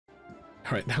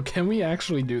Alright, now can we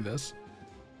actually do this?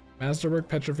 Masterwork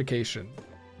Petrification.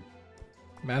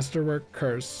 Masterwork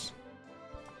Curse.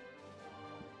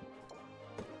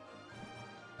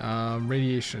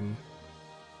 Radiation.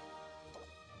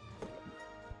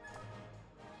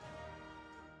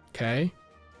 Okay.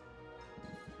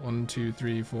 1, 2,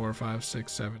 3, 4, 5,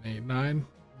 6, 7, 8, 9.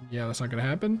 Yeah, that's not gonna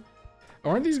happen.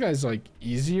 Aren't these guys like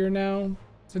easier now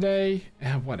today?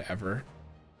 Eh, whatever.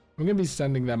 I'm gonna be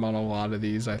sending them on a lot of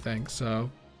these, I think, so.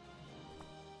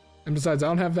 And besides, I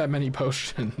don't have that many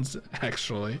potions,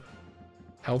 actually.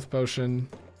 Health potion,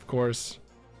 of course.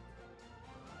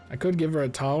 I could give her a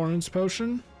tolerance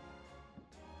potion.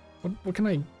 What can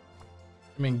I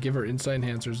mean, give her insight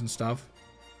enhancers and stuff.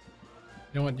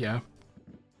 You know what? Yeah.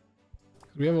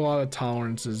 We have a lot of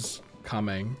tolerances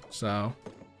coming, so.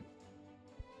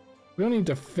 We don't need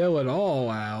to fill it all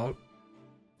out.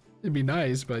 It'd be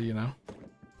nice, but you know.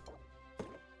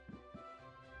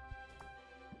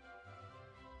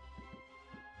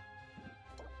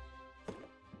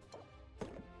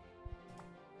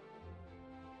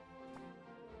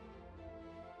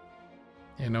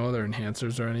 Yeah, no other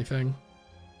enhancers or anything.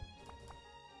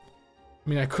 I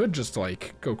mean, I could just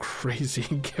like go crazy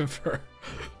and give her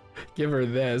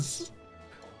this.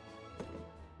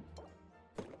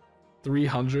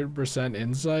 300%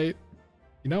 insight.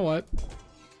 You know what?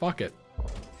 Fuck it.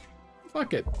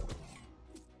 Fuck it.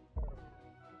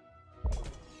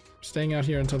 Staying out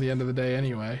here until the end of the day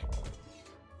anyway.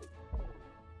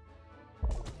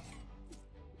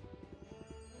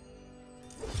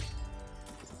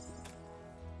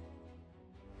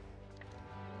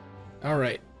 All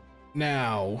right,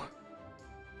 now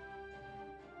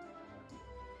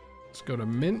let's go to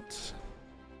Mint.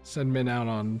 Send Mint out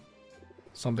on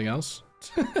something else.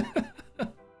 I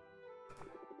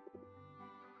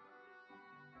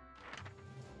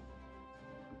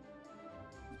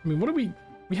mean, what do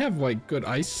we have like good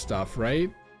ice stuff,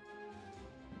 right?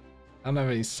 I don't have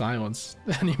any silence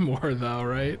anymore though,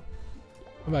 right?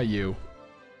 How about you?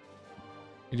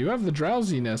 You do have the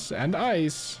drowsiness and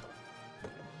ice.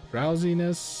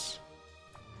 Drowsiness.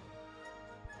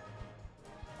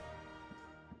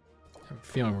 I have a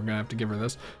feeling we're gonna have to give her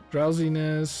this.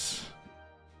 Drowsiness.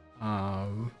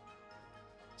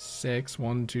 6,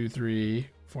 1, 2, 3,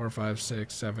 4, 5,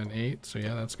 6, 7, 8. So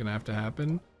yeah, that's gonna have to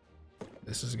happen.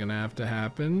 This is gonna have to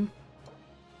happen.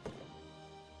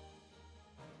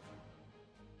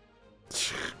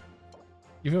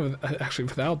 Even with, actually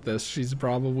without this, she's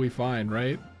probably fine,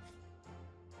 right?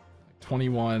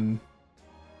 21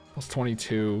 plus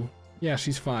 22. Yeah,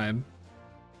 she's fine.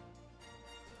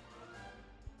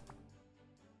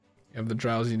 You have the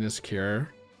drowsiness cure.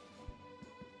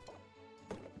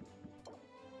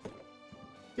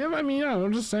 Yeah, I mean, yeah,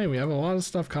 I'm just saying we have a lot of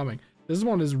stuff coming. This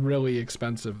one is really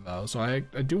expensive though, so I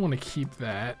do want to keep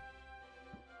that.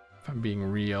 If I'm being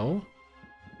real.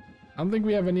 I don't think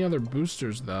we have any other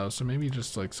boosters though, so maybe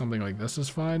just like something like this is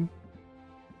fine.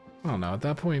 I don't know, at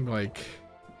that point, like...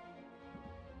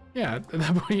 Yeah, at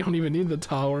that point you don't even need the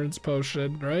tolerance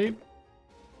potion, right?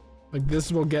 Like this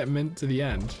will get Mint to the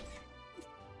end.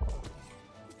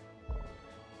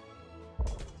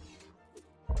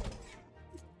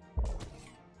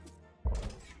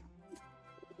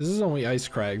 This is only Ice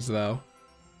Crags though.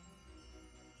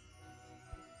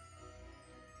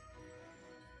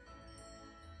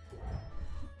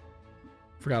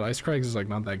 Forgot Ice Crags is like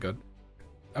not that good.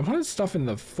 I wanted stuff in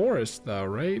the forest though,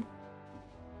 right?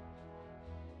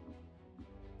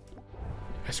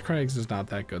 Ice Crags is not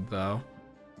that good though.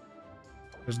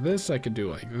 There's this I could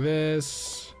do like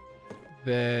this,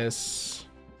 this,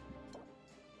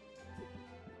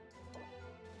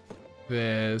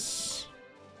 this,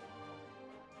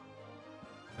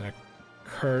 and a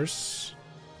curse,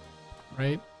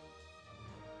 right?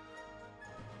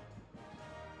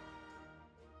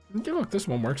 Yeah, look, this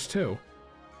one works too.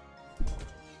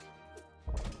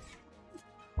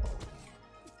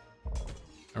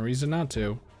 No reason not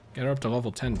to. Get her up to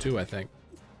level 10 too, I think.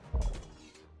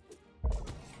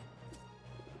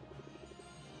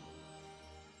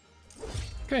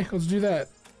 Okay, let's do that.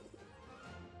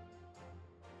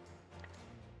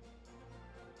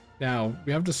 Now,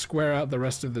 we have to square out the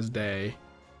rest of this day.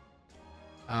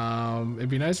 It'd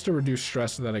be nice to reduce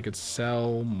stress so that I could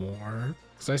sell more.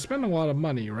 Because I spend a lot of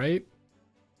money, right?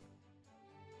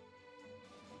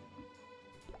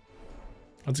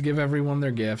 Let's give everyone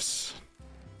their gifts.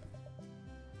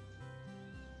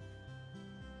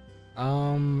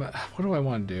 What do I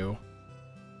want to do?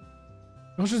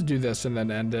 Let's just do this and then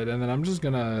end it, and then I'm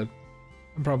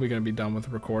probably gonna be done with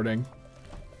recording.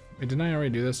 Wait, didn't I already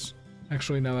do this?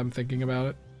 Actually, now that I'm thinking about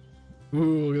it.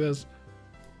 Ooh, look at this.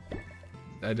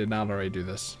 I did not already do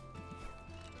this.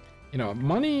 You know,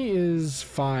 money is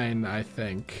fine, I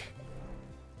think.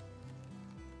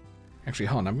 Actually,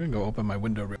 hold on, I'm gonna go open my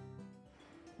window real.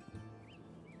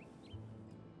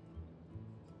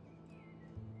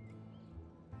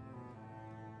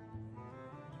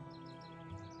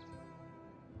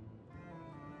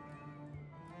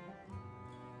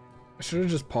 I should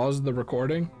have just paused the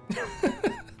recording,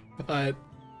 but I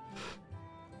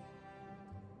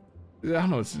don't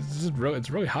know. It's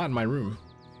really hot in my room.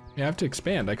 Yeah, I have to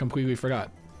expand. I completely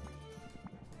forgot.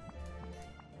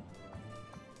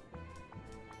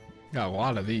 Got a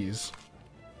lot of these.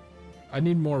 I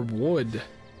need more wood. Can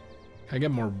I get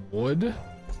more wood?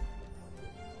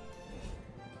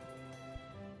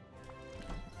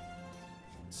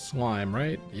 Slime,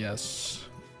 right? Yes.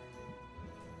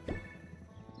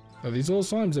 So these little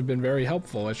slimes have been very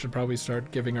helpful. I should probably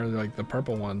start giving her like the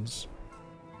purple ones.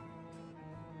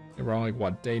 We're on like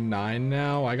what, day 9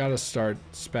 now? I gotta start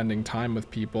spending time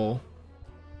with people.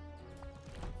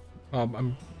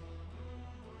 Will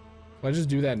I just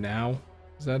do that now?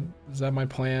 Is that my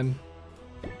plan?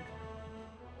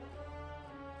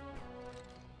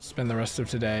 Spend the rest of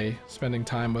today spending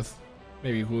time with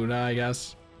maybe Luna, I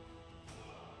guess.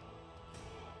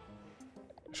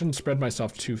 I shouldn't spread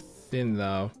myself too thin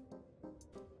though.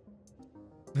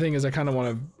 The thing is, I kind of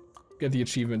want to get the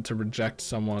achievement to reject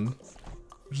someone,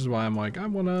 which is why I'm like, I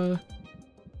want to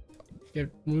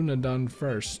get Luna done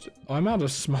first. Oh, I'm out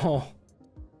of small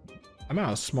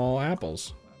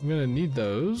apples. I'm gonna need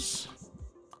those.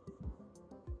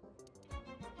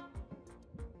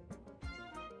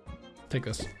 Take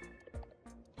this.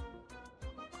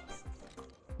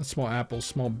 That's small apples,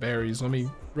 small berries. Let me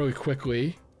really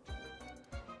quickly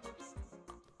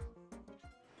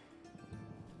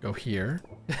go here.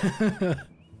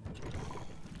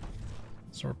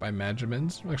 Sort by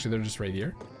Magimins. Actually, they're just right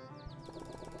here.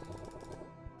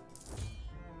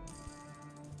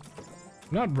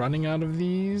 I'm not running out of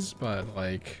these, but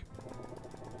like,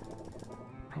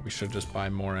 probably should just buy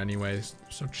more anyways.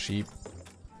 They're so cheap.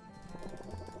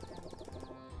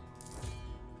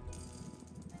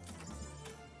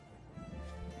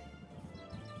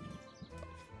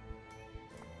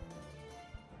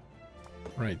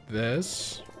 Right,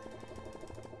 this.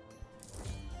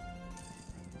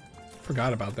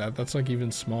 Forgot about that. That's like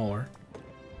even smaller.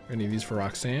 I need these for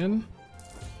Roxanne.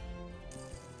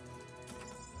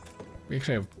 We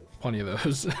actually have plenty of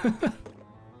those. Yeah,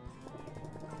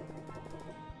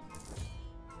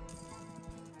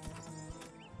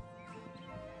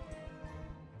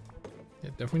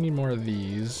 definitely need more of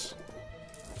these.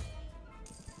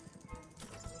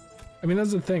 I mean,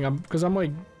 that's the thing. I'm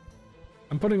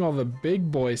putting all the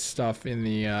big boy stuff in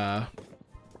the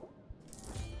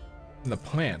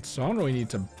plants, so I don't really need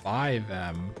to buy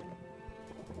them.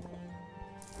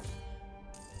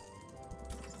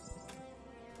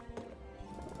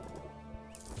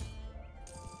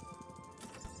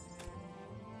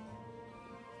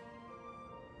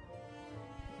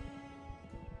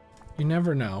 You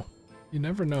never know. You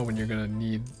never know when you're gonna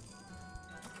need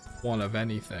one of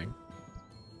anything,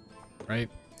 right?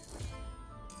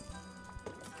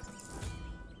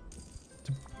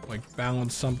 To like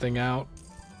balance something out.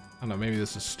 I don't know, maybe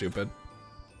this is stupid.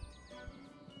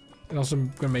 And also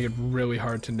I'm gonna make it really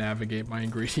hard to navigate my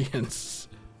ingredients.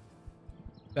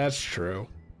 That's true.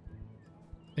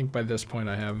 I think by this point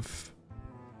I have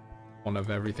one of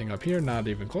everything up here, not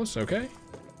even close, okay?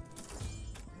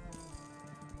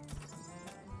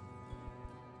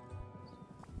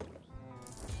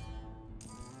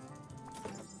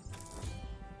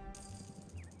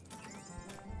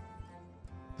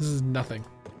 This is nothing.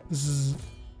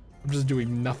 I'm just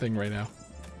doing nothing right now.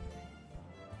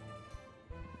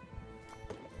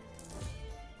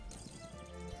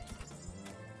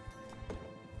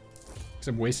 Because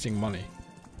I'm wasting money.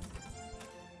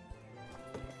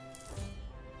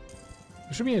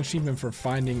 There should be an achievement for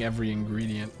finding every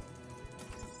ingredient.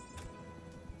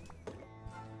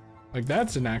 Like,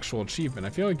 that's an actual achievement. I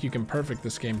feel like you can perfect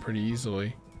this game pretty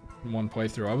easily in one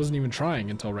playthrough. I wasn't even trying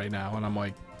until right now, and I'm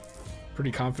like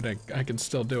pretty confident I can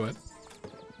still do it.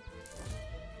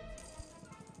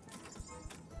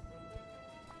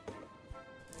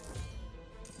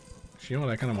 Actually, you know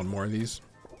what? I kind of want more of these.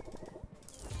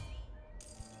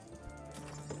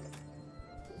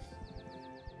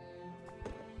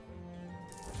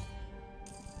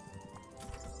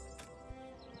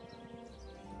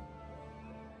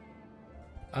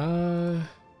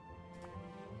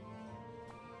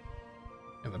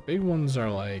 Yeah, the big ones are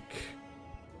like...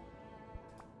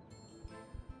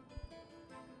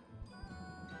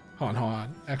 Hold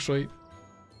on. Actually,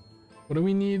 what do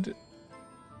we need?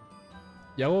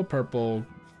 yellow, purple,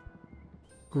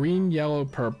 green, yellow,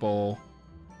 purple,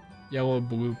 yellow,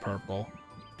 blue, purple.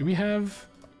 Do we have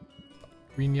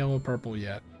green, yellow, purple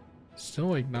yet? Still,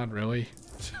 like, not really.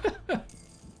 Kind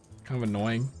of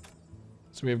annoying.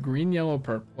 So we have green, yellow,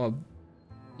 purple, well,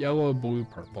 yellow, blue,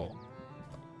 purple.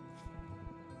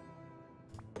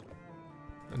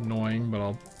 Annoying, but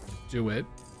I'll do it.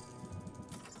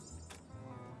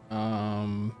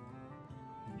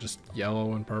 Just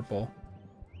yellow and purple.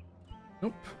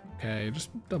 Nope. Okay, just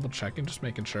double checking, just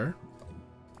making sure.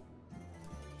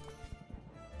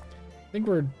 I think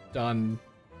we're done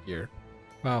here.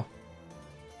 Well,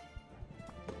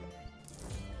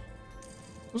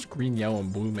 what does green, yellow,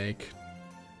 and blue make?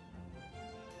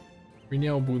 Green,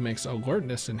 yellow, blue makes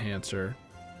alertness enhancer.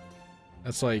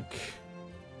 That's like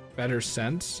better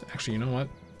sense. Actually, you know what?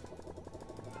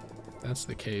 That's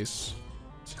the case.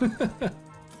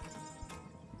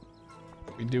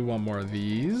 We do want more of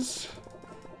these.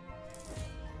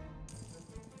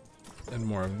 And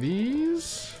more of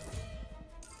these.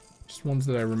 Just ones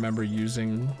that I remember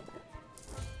using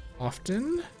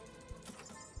often.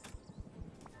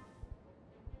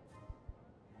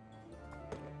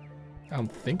 I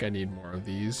don't think I need more of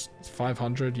these. It's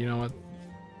 500, you know what?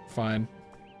 Fine.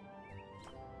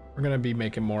 We're gonna be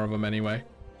making more of them anyway.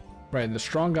 Right, the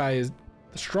strong guy is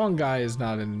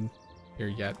not in here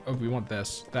yet. Oh, we want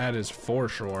this. That is for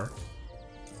sure.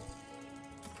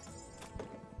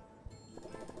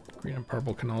 Green and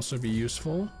purple can also be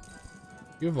useful.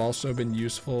 You have also been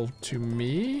useful to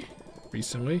me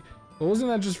recently. But wasn't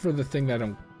that just for the thing that I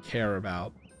don't care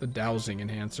about? The dowsing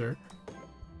enhancer.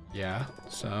 Yeah,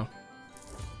 so.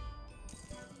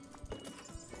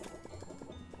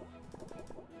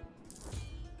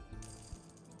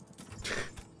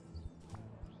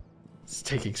 It's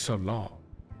taking so long.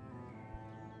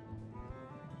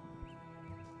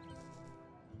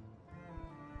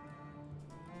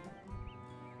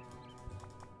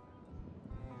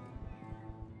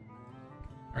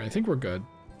 Alright, I think we're good.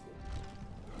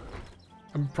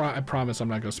 I promise I'm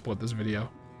not gonna split this video.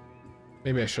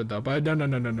 Maybe I should though, but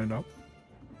no.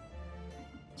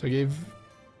 So I gave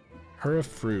her a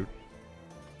fruit.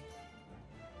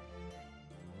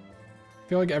 I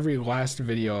feel like every last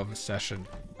video of a session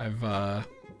I've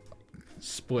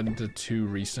split into two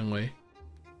recently.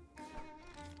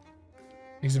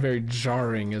 Makes it very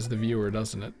jarring as the viewer,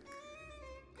 doesn't it?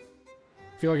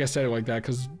 I feel like I said it like that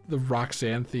because the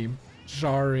Roxanne theme.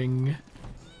 Jarring.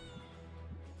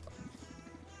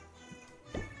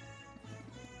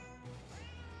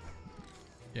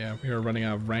 Yeah, we are running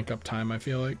out of rank up time, I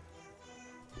feel like.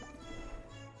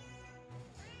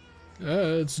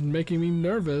 It's making me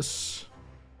nervous.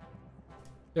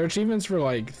 There are achievements for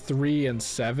like 3 and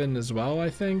 7 as well, I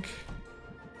think.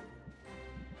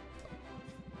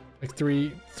 Like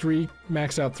three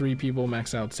max out 3 people,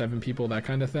 max out 7 people, that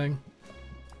kind of thing.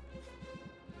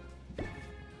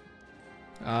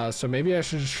 So maybe I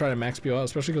should just try to max people out,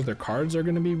 especially because their cards are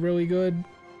going to be really good.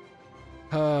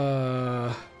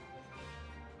 What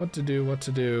to do?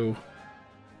 And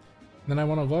then I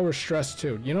want to lower stress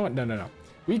too. You know what? No.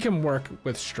 We can work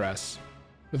with stress.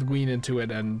 With Glean into it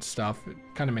and stuff. It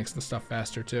kind of makes the stuff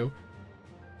faster too.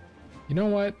 You know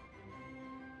what?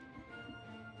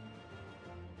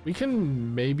 We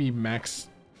can maybe max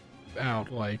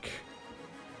out like...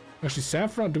 Actually,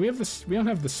 saffron, do we have this? We don't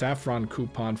have the saffron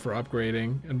coupon for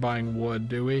upgrading and buying wood,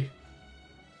 do we?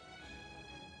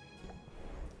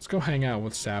 Let's go hang out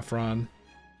with saffron.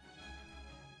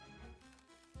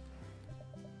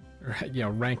 Or, you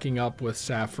know, ranking up with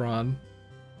saffron.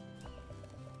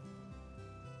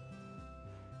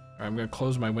 Alright, I'm gonna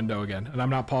close my window again, and I'm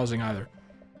not pausing either.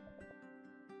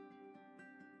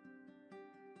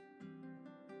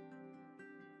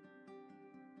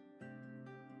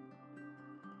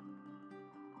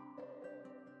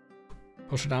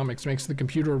 Potionomics makes the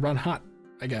computer run hot,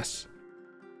 I guess.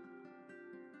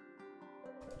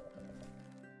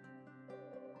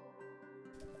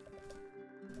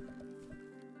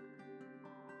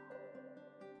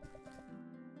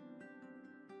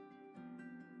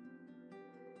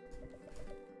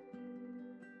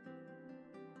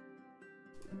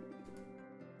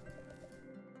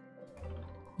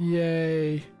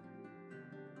 Yay.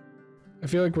 I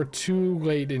feel like we're too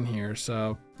late in here,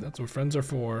 so that's what friends are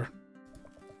for.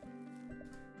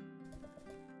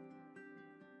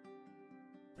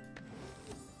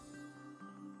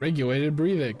 Regulated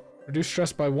breathing. Reduce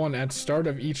stress by 1 at start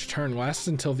of each turn. Lasts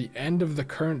until the end of the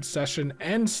current session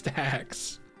and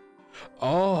stacks.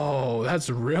 Oh,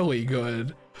 that's really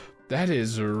good. That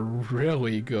is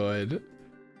really good.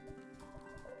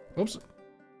 Oops.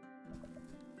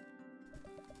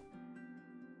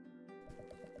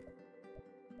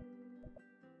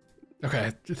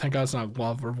 Okay, thank God it's not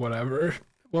love or whatever.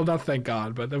 Well, not thank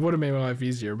God, but that would have made my life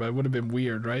easier, but it would have been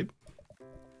weird, right?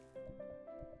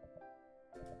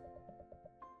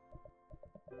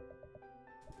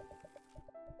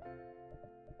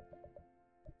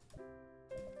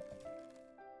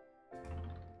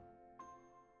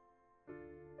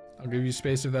 I'll give you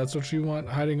space if that's what you want.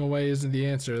 Hiding away isn't the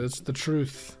answer. That's the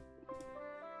truth.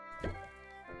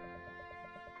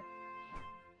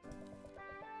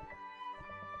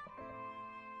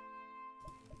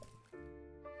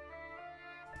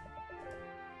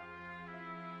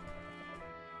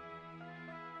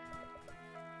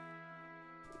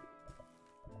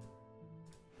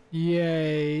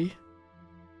 Yay.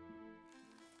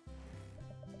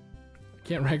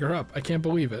 Can't rank her up. I can't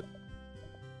believe it.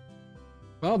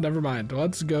 Well, never mind.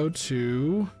 Let's go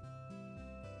to...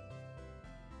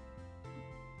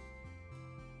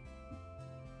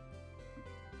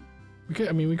 we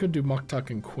could do Muktuk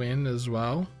and Quinn as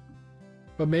well.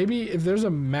 But maybe if there's a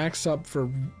max up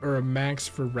for, or a max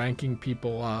for ranking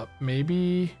people up,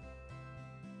 maybe...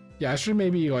 Yeah, I should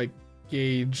maybe, like,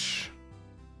 gauge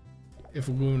if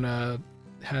Luna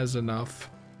has enough.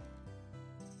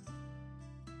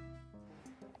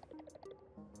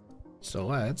 So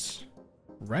let's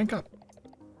rank up.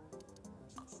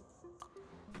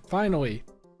 Finally!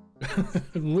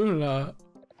 Luna.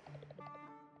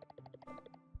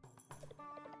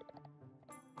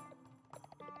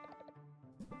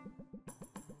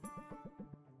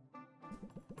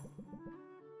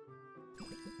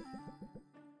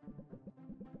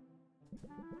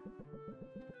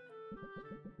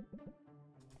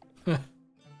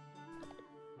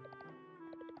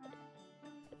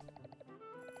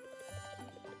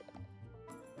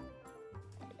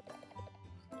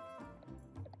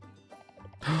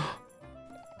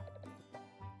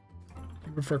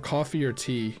 You prefer coffee or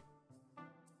tea?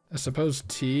 I suppose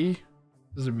tea.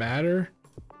 Does it matter?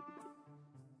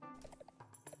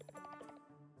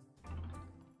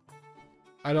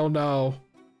 I don't know.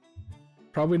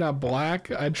 Probably not black.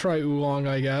 I'd try oolong,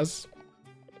 I guess.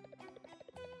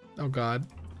 Oh god.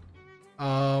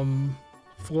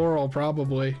 Floral,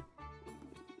 probably.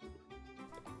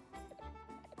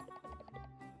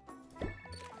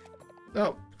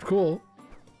 Oh, cool.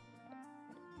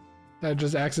 I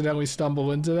just accidentally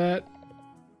stumble into that.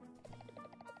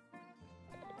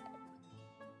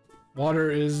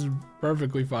 Water is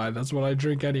perfectly fine. That's what I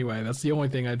drink anyway. That's the only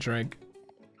thing I drink.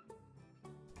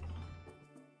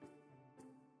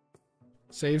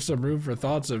 Save some room for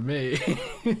thoughts of me.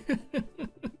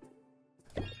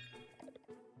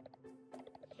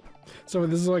 So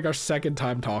this is like our second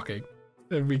time talking.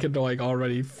 And we can like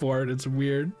already flirt. It's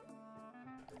weird.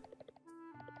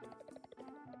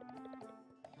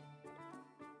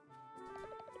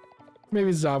 Maybe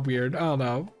it's not weird. I don't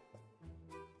know.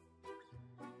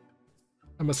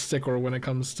 I'm a stickler when it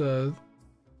comes to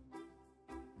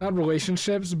not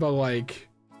relationships, but like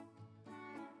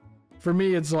for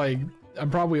me it's like I'm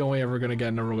probably only ever gonna get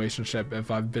in a relationship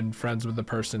if I've been friends with the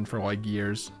person for like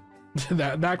years.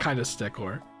 that kind of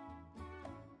stickler.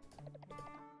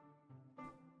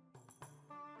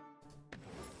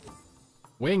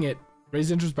 Wing it. Raise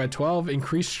interest by 12,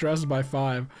 increase stress by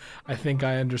 5. I think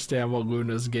I understand what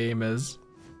Luna's game is.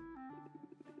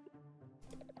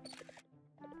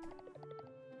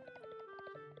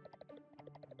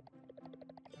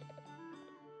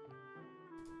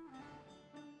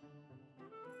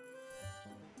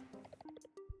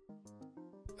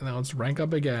 And then let's rank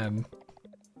up again.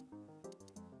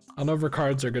 I don't know if her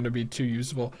cards are going to be too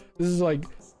useful. This is like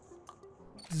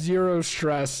 0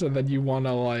 stress, and then you want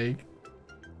to like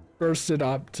burst it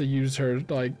up to use her,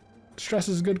 like, stress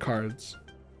is good cards.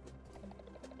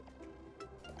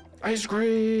 Ice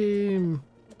cream!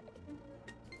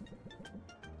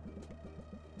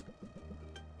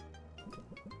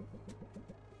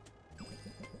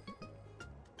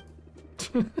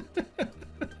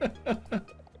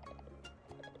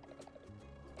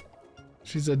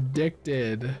 She's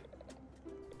addicted.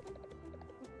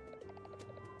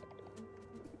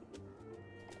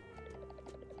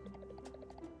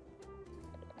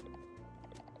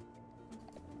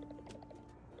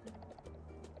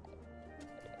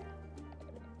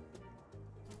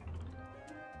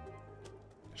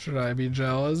 Should I be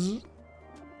jealous?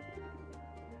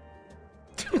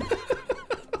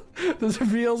 This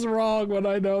feels wrong when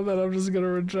I know that I'm just gonna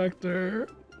reject her.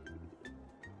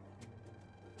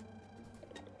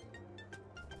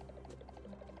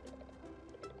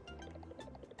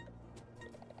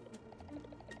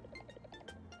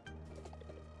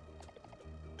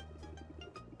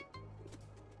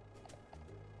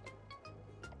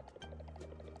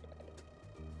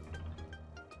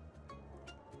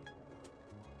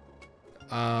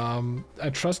 I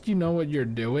trust you know what you're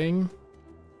doing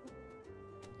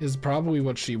is probably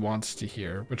what she wants to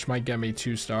hear, which might get me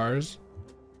 2 stars.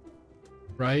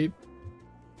 Right?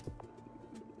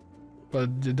 But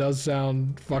it does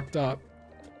sound fucked up.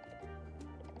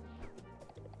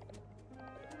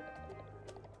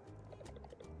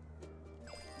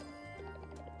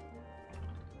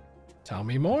 Tell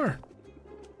me more.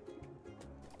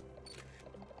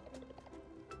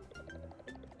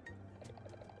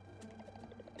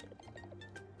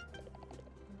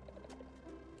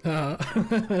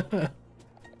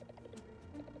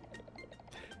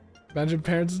 Imagine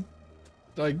parents,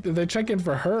 like, they check in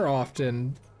for her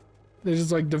often. They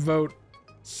just, like, devote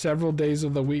several days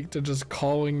of the week to just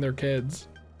calling their kids.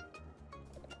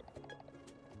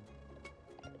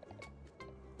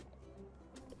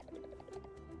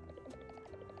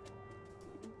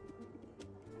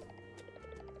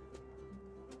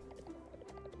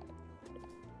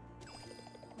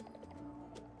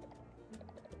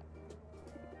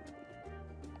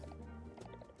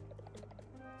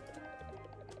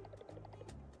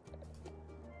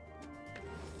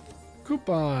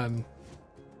 Coupon.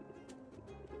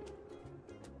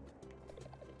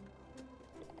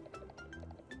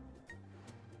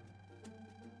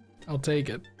 I'll take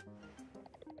it.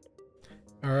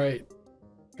 All right.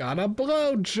 Gotta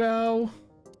blow, Joe.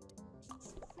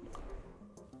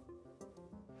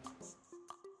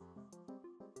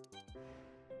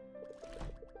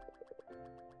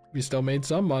 We still made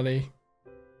some money.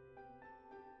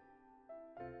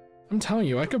 I'm telling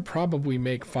you, I could probably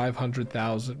make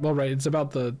 500,000. Well, right, it's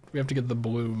about the, we have to get the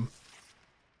bloom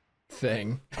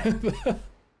thing.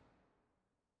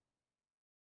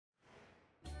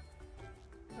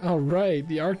 Oh, right,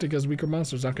 the Arctic has weaker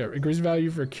monsters. Okay, increase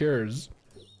value for cures.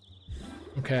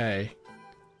 Okay.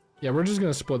 Yeah, we're just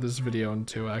gonna split this video in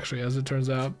 2, actually, as it turns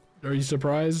out. Are you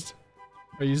surprised?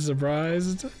 Are you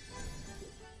surprised?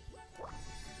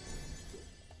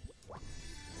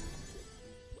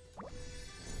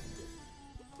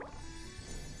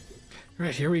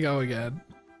 Right, here we go again.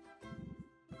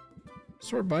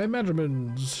 Sort by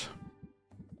measurements.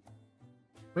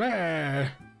 Blah. I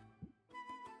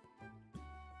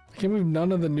can't believe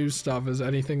none of the new stuff is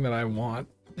anything that I want.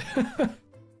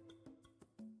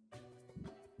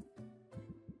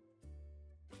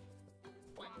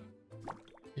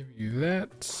 Give you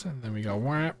that, and then we go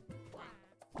whap,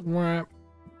 whap.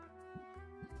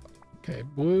 Okay,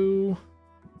 blue.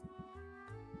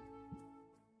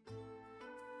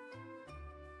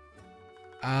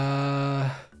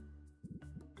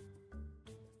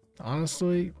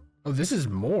 Honestly, oh, this is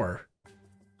more.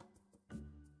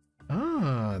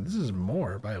 Ah, this is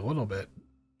more by a little bit.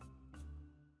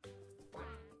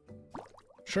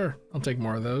 Sure, I'll take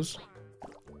more of those.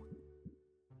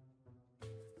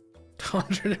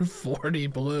 140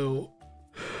 blue.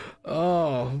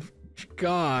 Oh,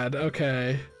 God,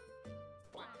 okay.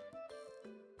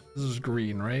 This is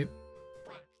green, right?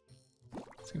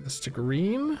 Let's give this to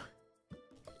green.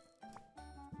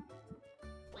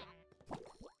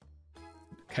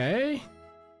 Okay.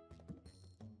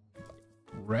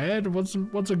 Red? What's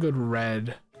a good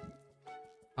red?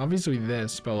 Obviously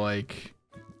this, but like,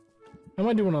 how am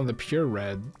I doing on the pure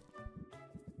red?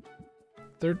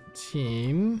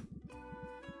 13.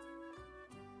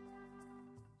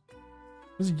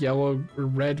 What's yellow,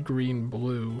 red, green,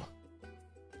 blue?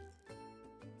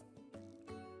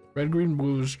 Red, green,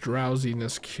 blue's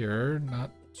drowsiness cure,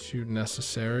 not too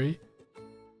necessary.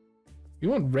 You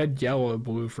want red, yellow,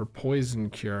 blue for poison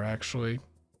cure, actually.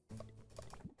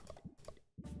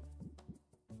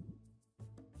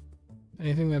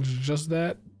 Anything that's just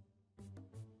that?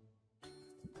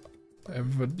 I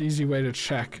have an easy way to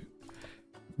check.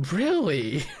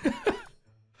 Really?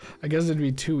 I guess it'd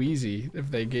be too easy if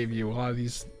they gave you a lot of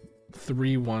these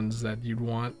 3 ones that you'd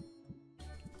want.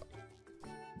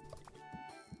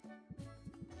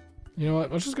 You know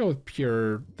what? Let's just go with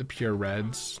the pure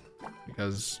reds,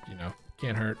 because, you know,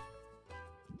 can't hurt.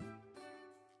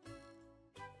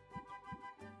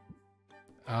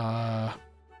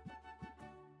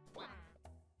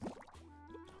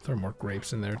 Throw more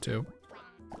grapes in there too.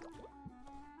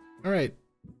 All right.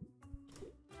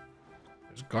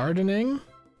 There's gardening.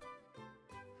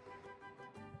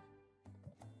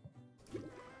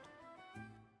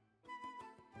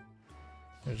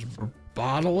 There's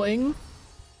bottling.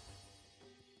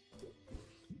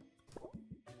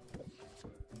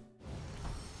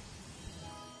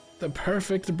 The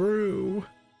perfect brew.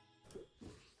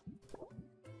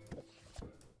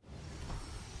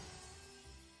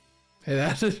 Hey,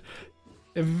 that is,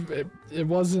 if it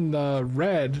wasn't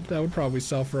red, that would probably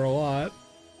sell for a lot.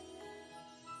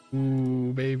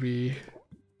 Ooh, baby.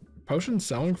 Potions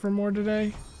selling for more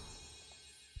today?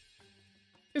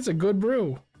 It's a good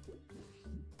brew.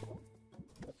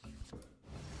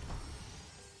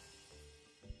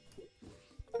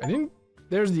 I think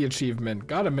there's the achievement.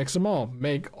 Gotta mix them all.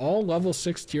 Make all level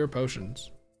 6 tier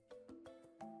potions.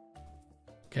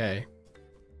 Okay.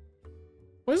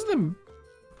 What is the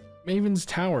Maven's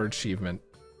Tower achievement?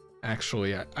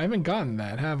 Actually, I haven't gotten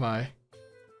that, have I?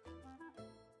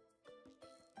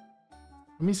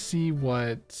 Let me see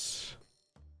what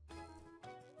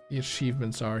the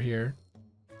achievements are here.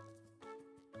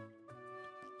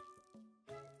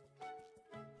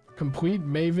 Complete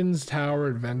Maven's Tower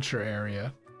adventure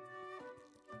area.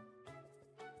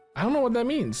 I don't know what that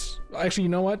means. Actually, you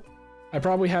know what? I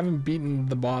probably haven't beaten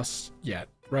the boss yet,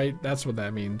 right? That's what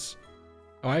that means.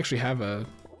 Oh, I actually have a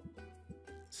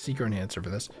secret enhancer for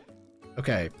this.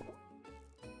 Okay.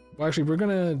 Well, actually, we're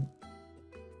gonna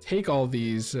take all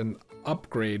these and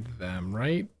upgrade them,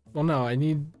 right? Well, no, I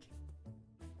need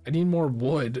more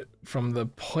wood from the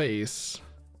place.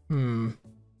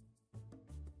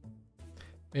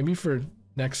 Maybe for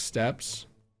next steps,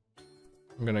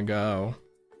 I'm gonna go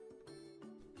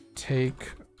take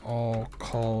all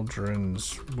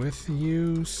cauldrons with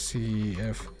you, see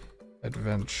if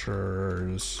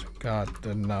adventurers got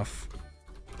enough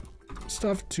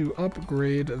stuff to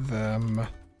upgrade them.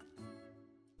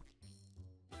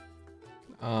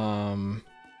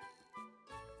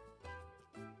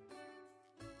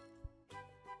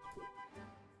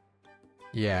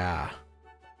 Yeah.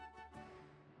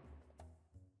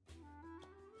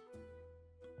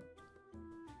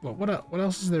 Well, what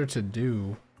else is there to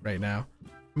do right now?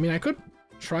 I mean, I could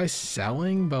try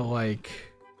selling, but like,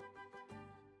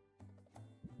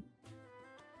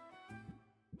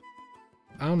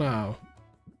 I don't know.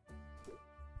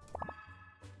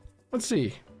 Let's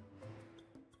see.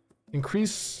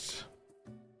 Increased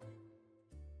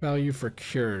value for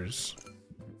cures.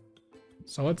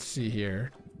 So let's see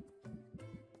here.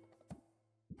 I'll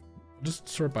just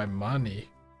sort by money.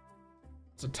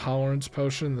 It's a tolerance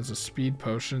potion, that's a speed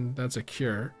potion, that's a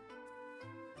cure.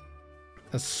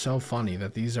 That's so funny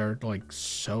that these are like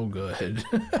so good.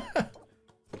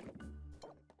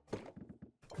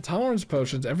 Tolerance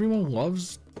potions, everyone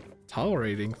loves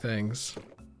tolerating things.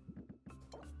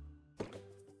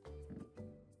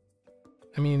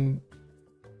 I mean,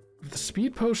 the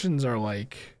speed potions are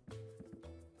like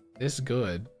this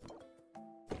good.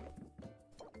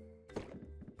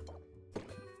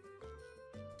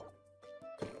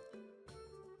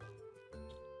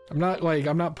 I'm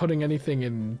not putting anything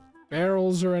in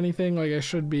barrels or anything like I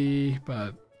should be,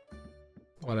 but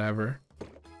whatever.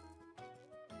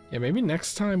 Yeah, maybe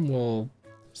next time we'll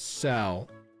sell.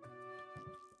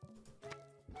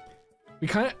 We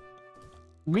kind of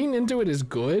lean into it is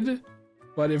good,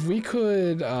 but if we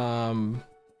could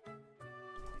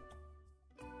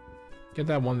get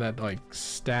that one that like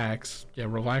stacks, yeah,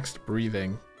 relaxed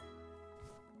breathing.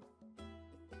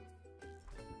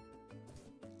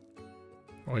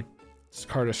 Like this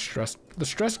card is stress. The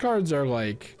stress cards are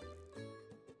like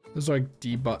those are like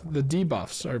the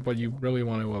debuffs are what you really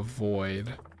want to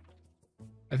avoid.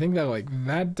 I think that like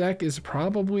that deck is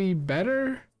probably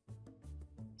better.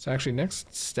 So actually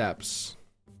next steps.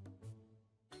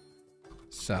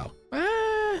 So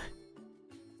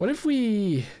what if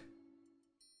we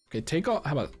okay how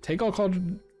about take all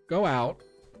cauldrons, go out,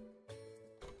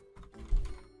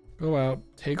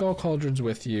 take all cauldrons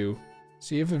with you.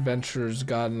 See if adventurers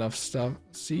got enough stuff.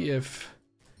 See if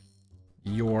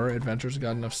your adventurers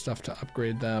got enough stuff to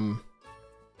upgrade them.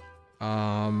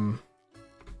 Buy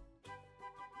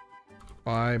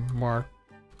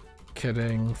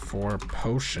marketing for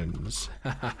potions.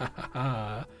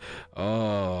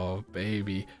 Oh,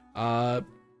 baby. So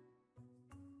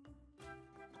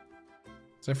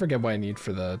I forget what I need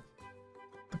for the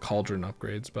cauldron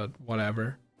upgrades, but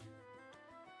whatever.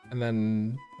 And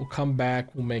then we'll come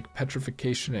back, we'll make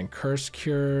petrification and curse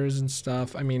cures and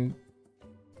stuff. I mean,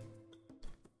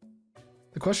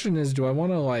 the question is, do I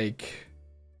want to like...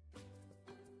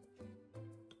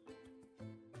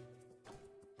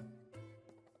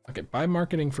 Okay, buy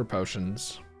marketing for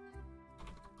potions.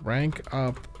 Rank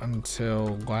up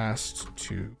until last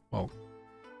two, well,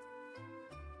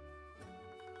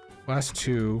 last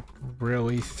two,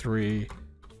 really 3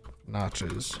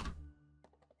 notches.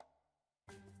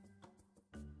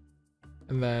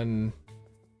 And then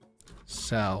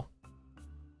sell.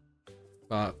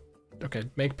 Okay,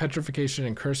 make petrification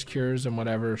and curse cures and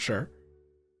whatever, sure.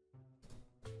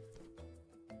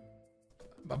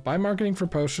 But buy marketing for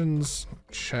potions,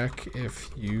 check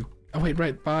if you, oh wait,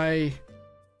 right, buy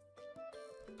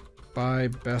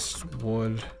best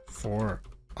wood for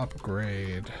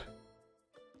upgrade.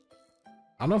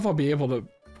 I don't know if I'll be able to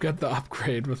get the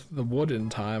upgrade with the wood in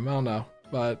time. I don't know,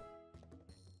 but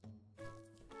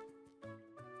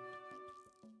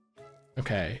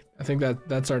okay. I think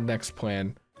that's our next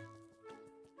plan.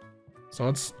 So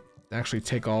let's actually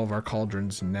take all of our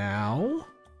cauldrons now.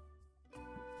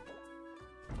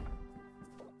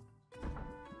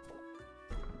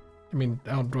 I mean,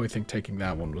 I don't really think taking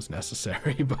that one was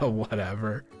necessary, but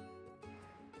whatever.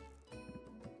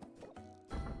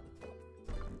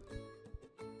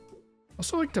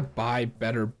 Also like to buy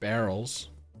better barrels.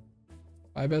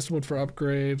 Buy best wood for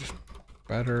upgrade.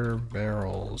 Better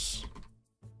barrels.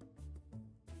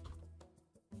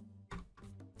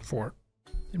 4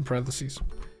 in parentheses.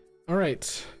 All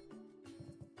right.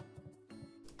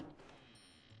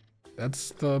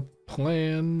 That's the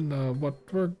plan. What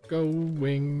we're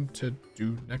going to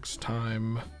do next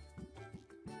time.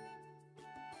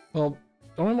 Well,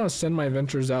 don't I want to send my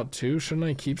adventurers out too? Shouldn't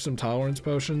I keep some tolerance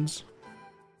potions?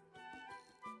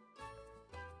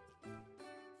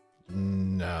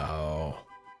 No.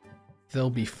 They'll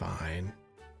be fine.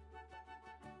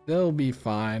 They'll be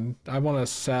fine. I want to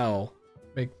sell.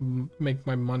 Make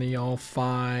my money all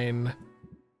fine.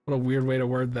 What a weird way to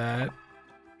word that.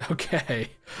 Okay.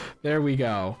 There we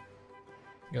go.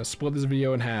 I'm gonna split this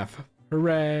video in half.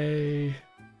 Hooray!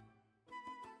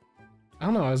 I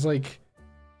don't know, I was like,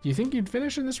 do you think you'd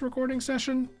finish in this recording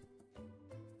session?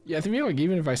 Yeah, I feel like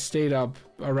even if I stayed up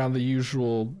around the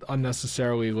usual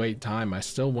unnecessarily late time, I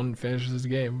still wouldn't finish this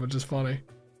game, which is funny.